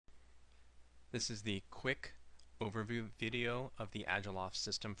This is the quick overview video of the Agiloft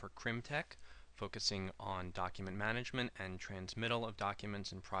system for CrimTech, focusing on document management and transmittal of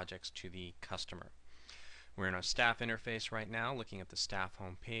documents and projects to the customer. We're in our staff interface right now, looking at the staff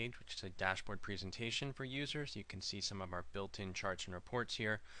home page, which is a dashboard presentation for users. You can see some of our built-in charts and reports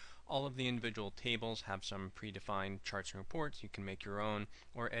here. All of the individual tables have some predefined charts and reports. You can make your own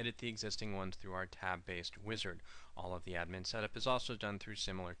or edit the existing ones through our tab-based wizard. All of the admin setup is also done through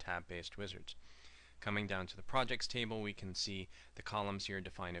similar tab-based wizards. Coming down to the projects table, we can see the columns here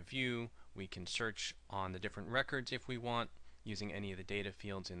define a view. We can search on the different records if we want, using any of the data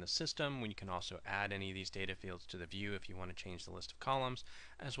fields in the system. We can also add any of these data fields to the view if you want to change the list of columns,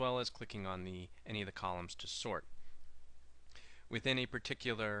 as well as clicking on any of the columns to sort. Within a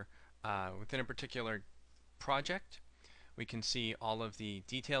particular project, we can see all of the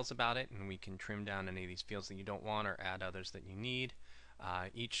details about it, and we can trim down any of these fields that you don't want or add others that you need.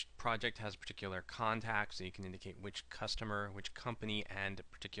 Each project has a particular contact, so you can indicate which customer, which company, and a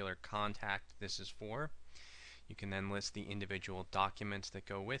particular contact this is for. You can then list the individual documents that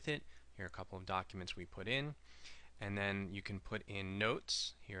go with it. Here are a couple of documents we put in. And then you can put in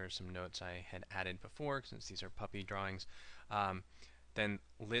notes. Here are some notes I had added before, since these are puppy drawings. Then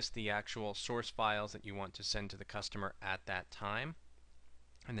list the actual source files that you want to send to the customer at that time.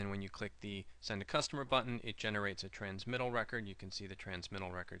 And then when you click the Send a Customer button, it generates a transmittal record. You can see the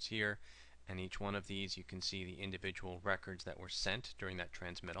transmittal records here. And each one of these, you can see the individual records that were sent during that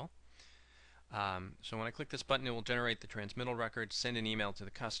transmittal. So when I click this button, it will generate the transmittal record, send an email to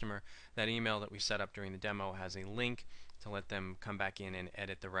the customer. That email that we set up during the demo has a link to let them come back in and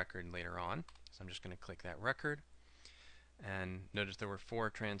edit the record later on. So I'm just going to click that record. And notice there were 4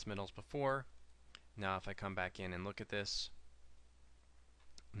 transmittals before. Now if I come back in and look at this,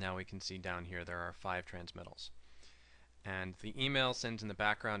 now we can see down here there are 5 transmittals. And the email sends in the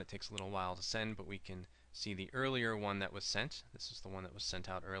background. It takes a little while to send, but we can see the earlier one that was sent. This is the one that was sent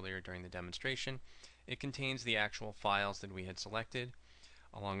out earlier during the demonstration. It contains the actual files that we had selected,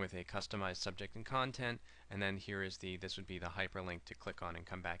 along with a customized subject and content. And then here is this would be the hyperlink to click on and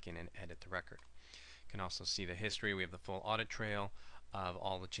come back in and edit the record. You can also see the history. We have the full audit trail of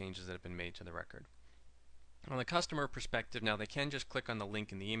all the changes that have been made to the record. On the customer perspective, now they can just click on the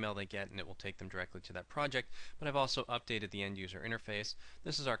link in the email they get and it will take them directly to that project, but I've also updated the end user interface.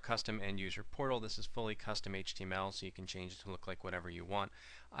 This is our custom end user portal. This is fully custom HTML, so you can change it to look like whatever you want.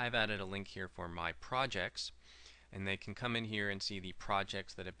 I've added a link here for my projects, and they can come in here and see the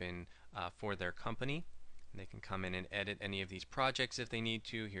projects that have been for their company. They can come in and edit any of these projects if they need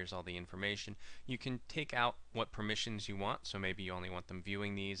to. Here's all the information. You can take out what permissions you want, so maybe you only want them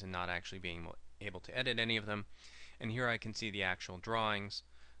viewing these and not actually being able to edit any of them. And here I can see the actual drawings,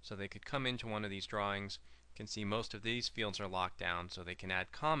 so they could come into one of these drawings. You can see most of these fields are locked down, so they can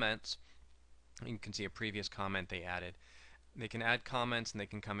add comments. You can see a previous comment they added. They can add comments and they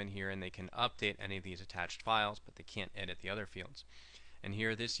can come in here and they can update any of these attached files, but they can't edit the other fields. And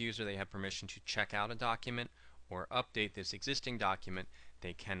here this user, they have permission to check out a document or update this existing document.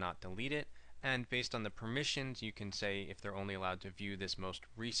 They cannot delete it. And based on the permissions, you can say if they're only allowed to view this most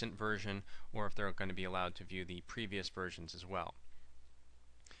recent version or if they're going to be allowed to view the previous versions as well.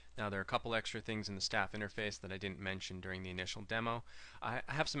 Now there are a couple extra things in the staff interface that I didn't mention during the initial demo. I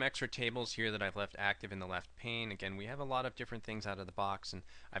have some extra tables here that I've left active in the left pane. Again, we have a lot of different things out of the box, and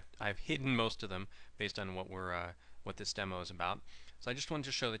I've hidden most of them based on what this demo is about. So I just wanted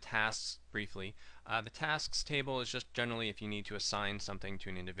to show the tasks briefly. The tasks table is just generally if you need to assign something to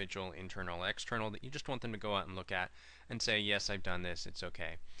an individual, internal or external, that you just want them to go out and look at and say, yes, I've done this, it's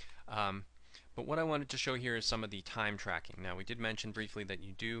okay. But what I wanted to show here is some of the time tracking. Now we did mention briefly that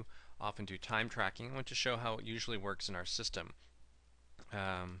you do often do time tracking. I want to show how it usually works in our system.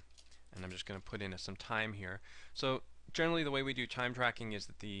 And I'm just going to put in some time here. So generally the way we do time tracking is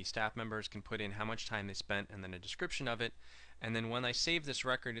that the staff members can put in how much time they spent and then a description of it. And then when I save this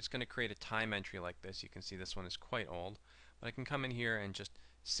record, it's going to create a time entry like this. You can see this one is quite old. But I can come in here and just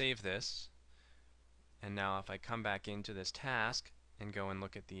save this. And now if I come back into this task and go and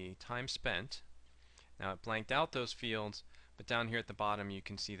look at the time spent, now it blanked out those fields, but down here at the bottom you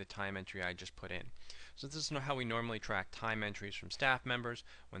can see the time entry I just put in. So this is how we normally track time entries from staff members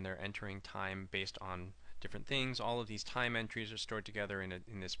when they're entering time based on different things. All of these time entries are stored together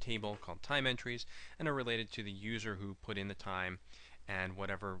in this table called time entries and are related to the user who put in the time and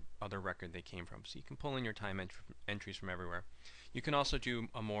whatever other record they came from. So you can pull in your time entries from everywhere. You can also do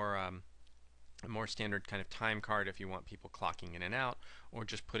a more standard kind of time card if you want people clocking in and out, or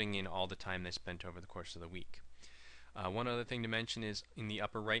just putting in all the time they spent over the course of the week. One other thing to mention is in the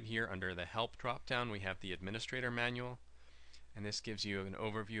upper right here under the Help drop down we have the Administrator Manual. And this gives you an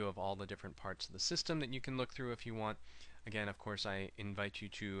overview of all the different parts of the system that you can look through if you want. Again, of course, I invite you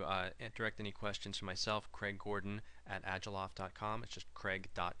to direct any questions to myself, Craig Gordon at Agiloft.com. It's just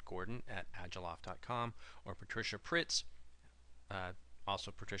craig.gordon at Agiloft.com, or Patricia Pritz,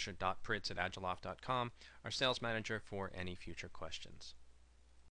 also patricia.pritz at Agiloft.com, our sales manager, for any future questions.